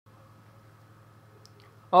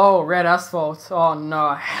Oh, red asphalt. Oh no,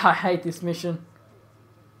 I hate this mission.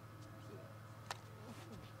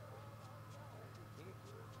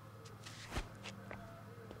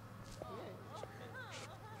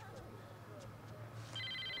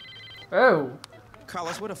 Oh.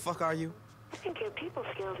 Carlos, where the fuck are you? I think your people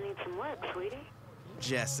skills need some work, sweetie.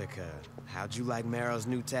 Jessica, how'd you like Meryl's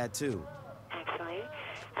new tattoo? Actually,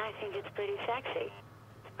 I think it's pretty sexy.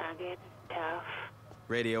 Rugged, tough.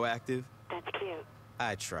 Radioactive? That's cute.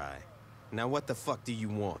 I try. Now what the fuck do you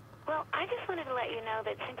want? Well, I just wanted to let you know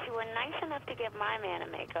that since you were nice enough to give my man a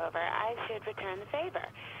makeover, I should return the favor.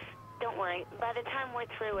 Don't worry, by the time we're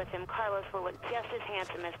through with him, Carlos will look just as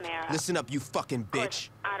handsome as Mara. Listen up, you fucking bitch.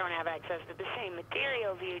 I don't have access to the same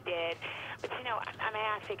materials you did, but you know,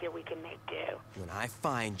 I figure we can make do. When I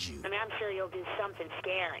find you... I'm sure you'll do something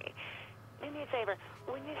scary. Do me a favor,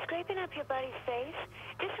 when you're scraping up your buddy's face,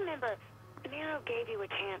 just remember, Nero gave you a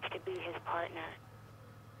chance to be his partner.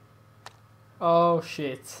 Oh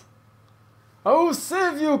shit. I will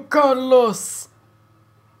save you, Carlos!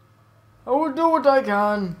 I will do what I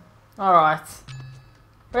can. Alright.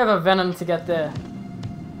 We have a venom to get there.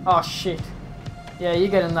 Oh shit. Yeah, you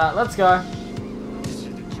get in that. Let's go.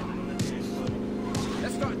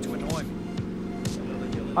 That's starting to annoy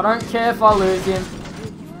me. I don't care if I lose him.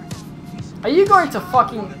 Are you going to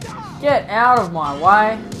fucking get out of my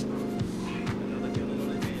way?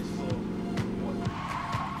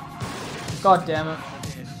 God damn it.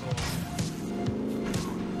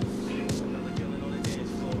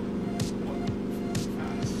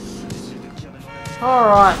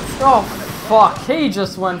 Alright. Oh fuck, he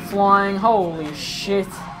just went flying. Holy shit.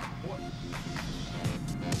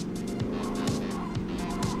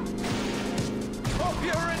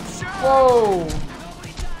 Whoa.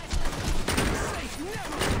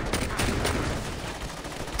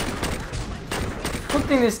 Good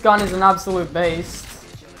thing this gun is an absolute beast.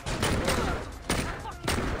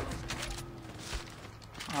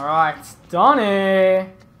 Alright, Donnie.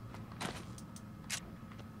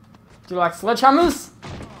 Do you like sledgehammers?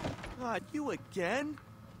 God, you again?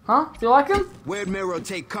 Huh? Do you like them? Where'd Mero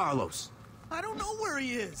take Carlos? I don't know where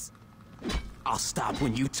he is. I'll stop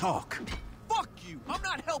when you talk. Fuck you. I'm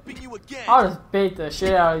not helping you again. I'll just beat the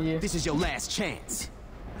shit out of you. This is your last chance.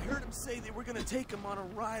 I heard him say they were gonna take him on a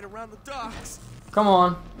ride around the docks. Come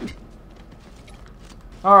on.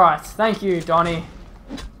 Alright, thank you, Donnie.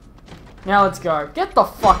 Now let's go. Get the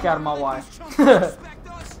fuck out of my way.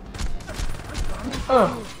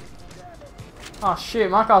 Ugh. Oh shit,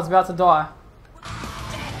 my car's about to die.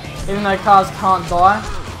 Even though cars can't die.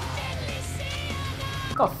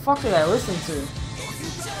 What the fuck do they listen to?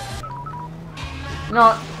 You know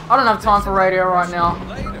what? I don't have time for radio right now.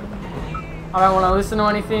 I don't want to listen to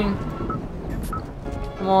anything.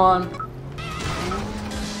 Come on.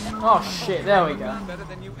 Oh shit, there we go.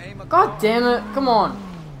 God damn it, come on.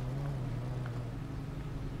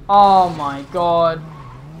 Oh my god.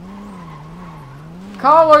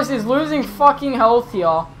 Carlos is losing fucking health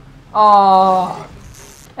here. Oh.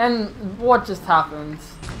 And what just happened?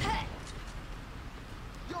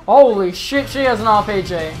 Holy shit, she has an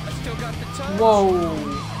RPG. Whoa.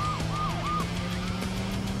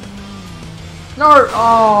 No!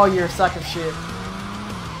 Oh, you're a sack of shit.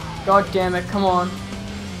 God damn it, come on.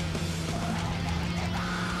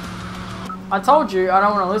 I told you I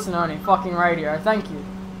don't want to listen to any fucking radio. Thank you.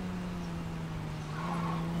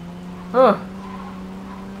 Ugh.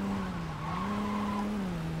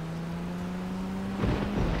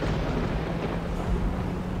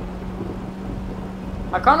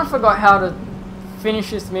 I kind of forgot how to finish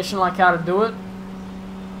this mission, like how to do it.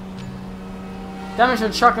 Damage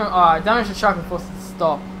the truck and damage the truck and force it to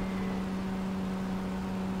stop.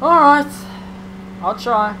 Alright. I'll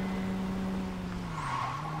try.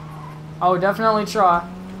 I will definitely try.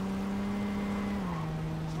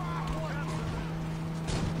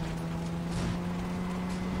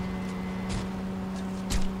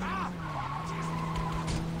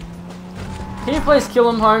 Can you please kill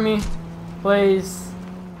him, homie? Please.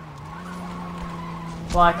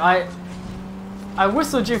 Like, I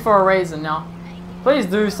whistled you for a reason now. Please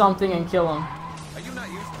do something and kill him. Are you not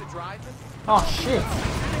used to driving? Oh shit.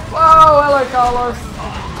 Whoa, hello Carlos.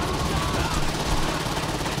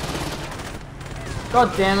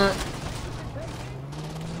 God damn it.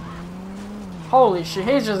 Holy shit,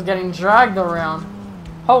 he's just getting dragged around.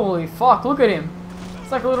 Holy fuck, look at him.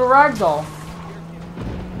 It's like a little ragdoll.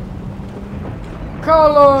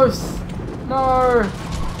 Carlos! No!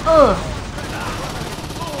 Ugh!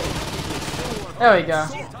 There we go.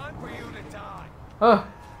 Ugh.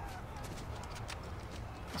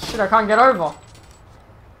 Shit, I can't get over.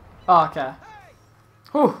 Oh, okay.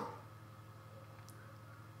 Whew.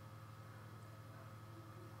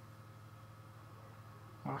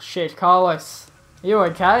 shit, Carlos. Are you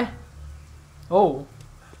okay? Oh.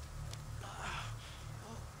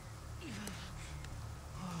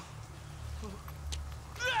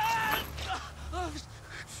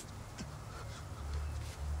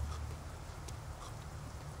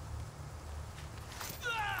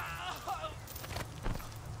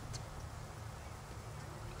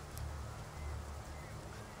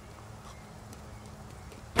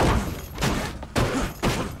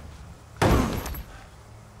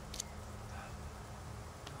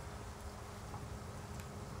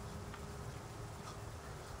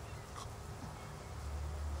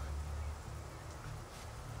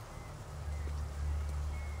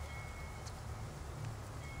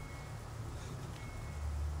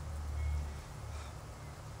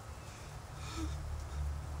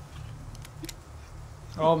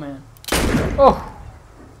 Oh man. Oh!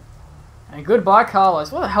 And goodbye,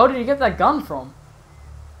 Carlos. Where the hell did you get that gun from?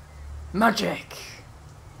 Magic!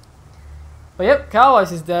 But yep,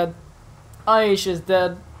 Carlos is dead. Aisha's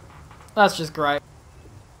dead. That's just great.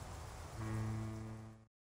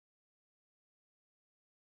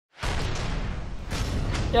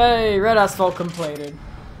 Yay, red asphalt completed.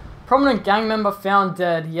 Prominent gang member found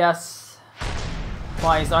dead, yes.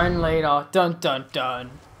 By his own leader. Dun dun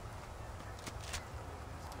dun.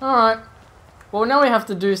 Alright. Well, now we have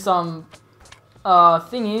to do some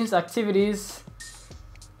thingies, activities.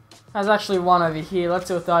 There's actually one over here. Let's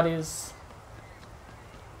see what that is.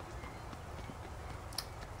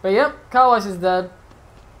 But yep, Carlos is dead.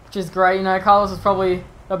 Which is great. You know, Carlos was probably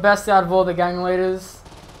the best out of all the gang leaders.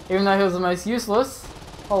 Even though he was the most useless.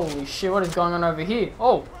 Holy shit, what is going on over here?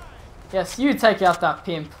 Oh! Yes, you take out that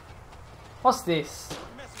pimp. What's this?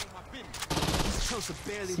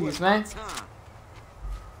 Excuse me.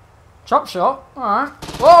 Chop shop? Alright.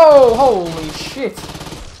 Whoa! Holy shit!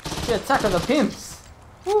 The attack of the pimps!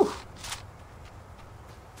 Whew!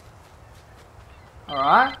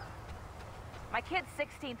 Alright. My kid's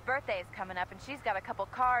 16th birthday is coming up and she's got a couple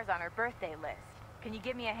cars on her birthday list. Can you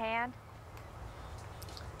give me a hand?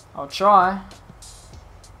 I'll try.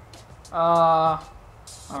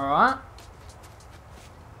 Alright.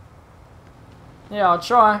 Yeah, I'll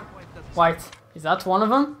try. Wait, is that one of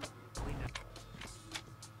them?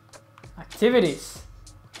 Activities.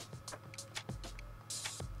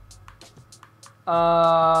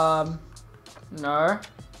 No.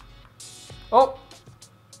 Oh,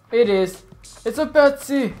 it is. It's a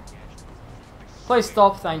Betsy. Please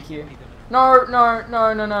stop, thank you. No, no,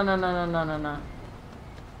 no, no, no, no, no, no, no, no.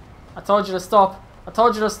 I told you to stop. I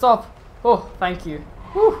told you to stop. Oh, thank you.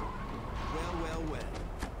 Whew.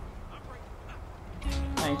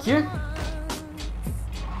 Thank you.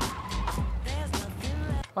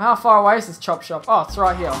 Well, how far away is this chop shop? Oh, it's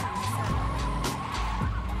right here.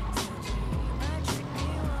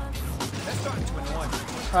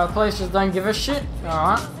 Police just don't give a shit.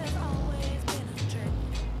 Alright.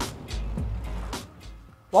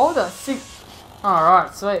 Why would that six...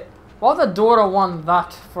 Alright, sweet. Why would the daughter want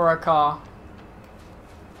that for a car?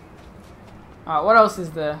 Alright, what else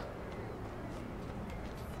is there?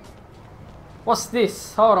 What's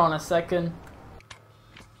this? Hold on a second.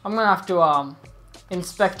 I'm gonna have to,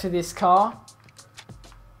 inspect this car.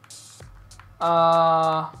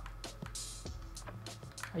 Are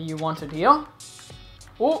you wanted here?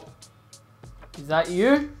 Oh! Is that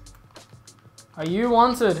you? Are you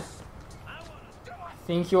wanted? I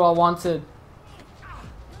think you are wanted.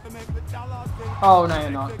 Oh, no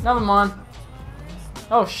you're not. Never mind.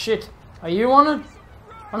 Oh shit. Are you wanted?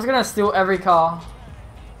 I'm just gonna steal every car.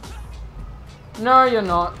 No, you're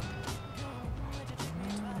not.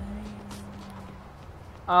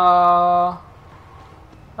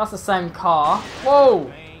 That's the same car.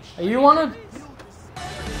 Whoa! Are you wanted?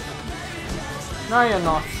 No, you're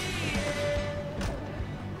not.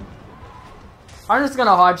 I'm just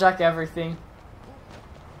gonna hijack everything.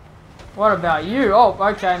 What about you? Oh,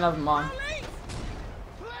 okay, never mind.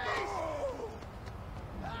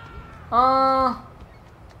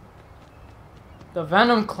 The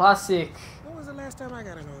Venom Classic. When was the last time I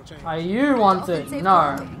got an oil change? Are you wanted?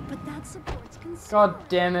 No. But that supports consent. God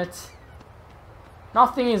damn it.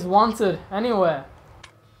 Nothing is wanted anywhere.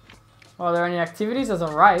 Well, are there any activities? There's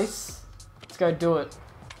a race. Let's go do it.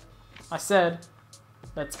 I said,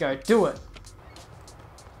 let's go do it.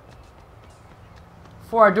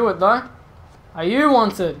 Before I do it though, are you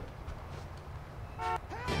wanted?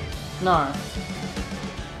 No.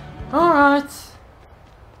 Alright.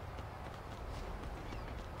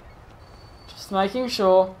 Just making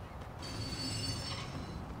sure.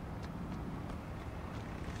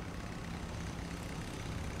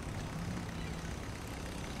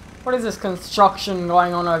 What is this construction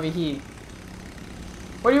going on over here?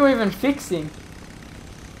 What are you even fixing?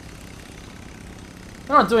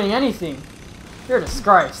 You're not doing anything. You're a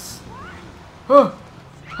disgrace. Huh.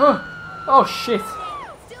 Huh. Oh shit.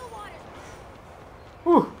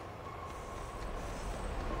 Whew.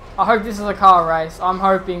 I hope this is a car race. I'm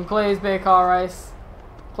hoping. Please be a car race.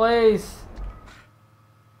 Please.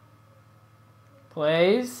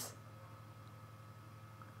 Please.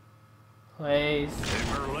 Please.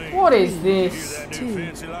 What is this?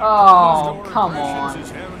 Oh, come on.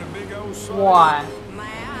 Why?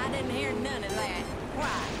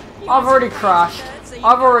 I've already crashed.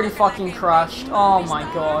 I've already fucking crashed. Oh my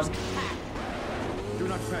god.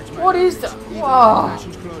 What is that? Whoa.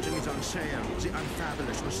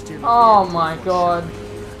 Oh my god.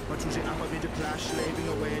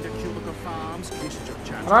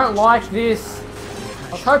 I don't like this.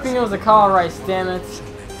 I was hoping it was a car race, damn it.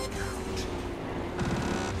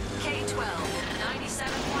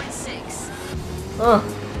 Ugh.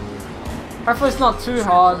 Hopefully it's not too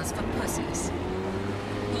hard.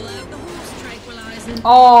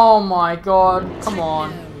 Oh my god, come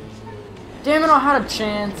on. Damn it, I had a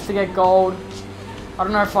chance to get gold. I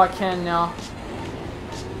don't know if I can now.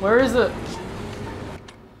 Where is it?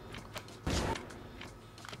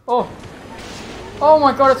 Oh. Oh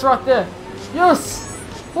my god, it's right there. Yes!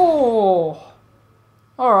 Oh.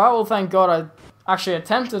 Alright, well thank god I actually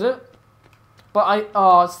attempted it. But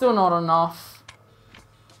oh, it's still not enough.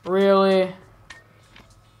 Really?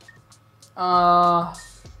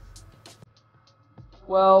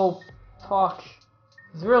 Well, fuck.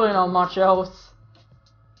 There's really not much else.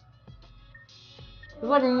 There's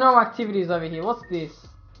like no activities over here. What's this?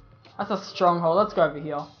 That's a stronghold. Let's go over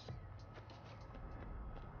here.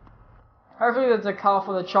 Hopefully there's a car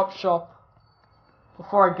for the chop shop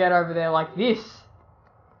before I get over there like this.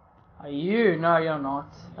 Are you? No, you're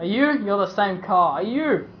not. Are you? You're the same car. Are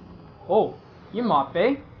you? Oh, you might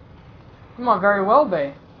be. You might very well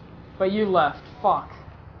be. But you left. Fuck.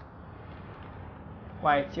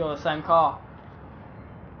 Wait, you're the same car.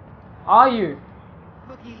 Are you?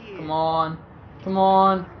 Come on. Come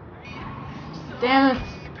on. Damn it.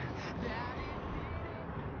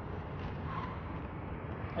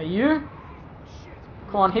 Are you?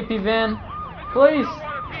 Come on, hippie van. Please.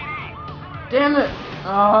 Damn it.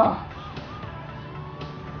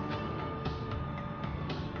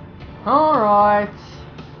 Alright.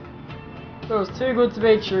 It was too good to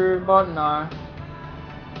be true, but no.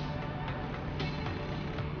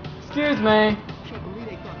 Excuse me.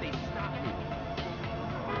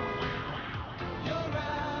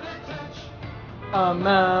 I'm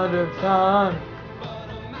out of time.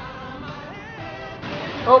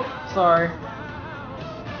 Oh, sorry.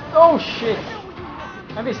 Oh shit.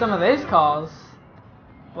 Maybe some of these cars.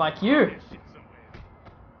 Like you.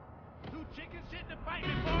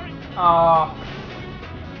 Oh.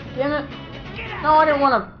 Damn it. No, I didn't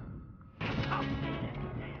want to.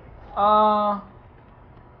 Oh.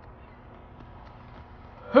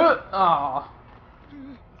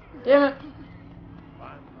 Damn it.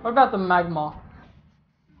 What about the magma?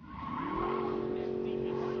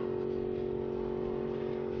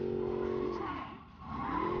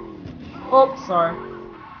 Oh, sorry.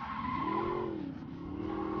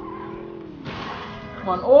 Come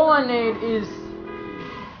on, all I need is...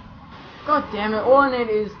 God damn it, all I need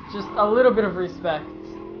is just a little bit of respect.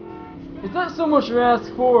 Is that so much to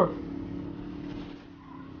ask for?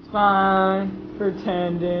 It's fine,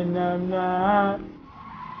 pretending I'm not.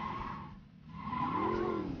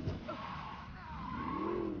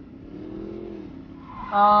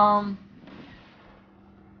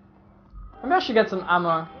 Maybe I should get some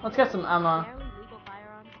ammo. Let's get some ammo.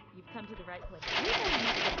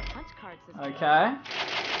 Okay.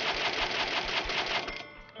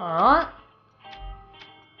 Alright.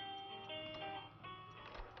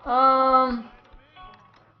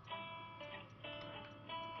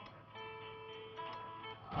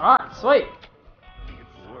 Alright, sweet.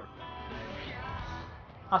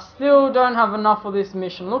 I still don't have enough for this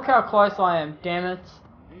mission. Look how close I am, damn it.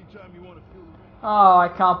 Oh, I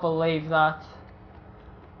can't believe that.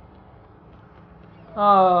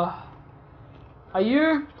 Oh. Are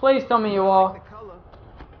you? Please tell me you are.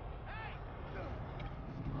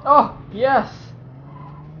 Oh, yes.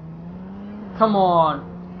 Come on.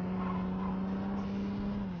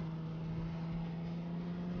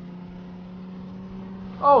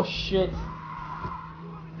 Oh, shit.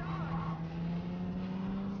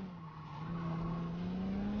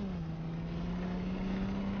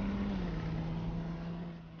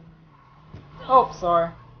 Oh,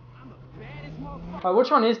 sorry. Wait, which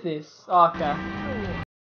one is this? Oh, okay.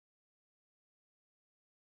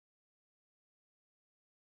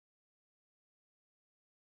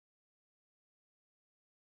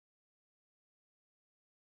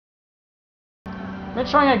 Let's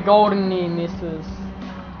try and get golden near misses.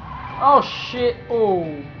 Oh shit, oh.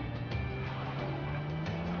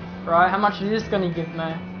 Right, how much is this gonna give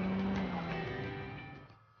me?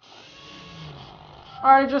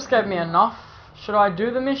 Alright, it just gave me enough. Should I do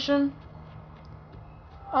the mission?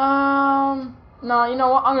 No, you know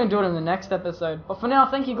what? I'm gonna do it in the next episode. But for now,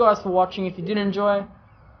 thank you guys for watching. If you did enjoy,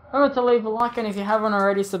 remember to leave a like, and if you haven't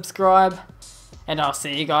already, subscribe. And I'll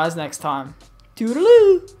see you guys next time.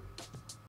 Toodaloo!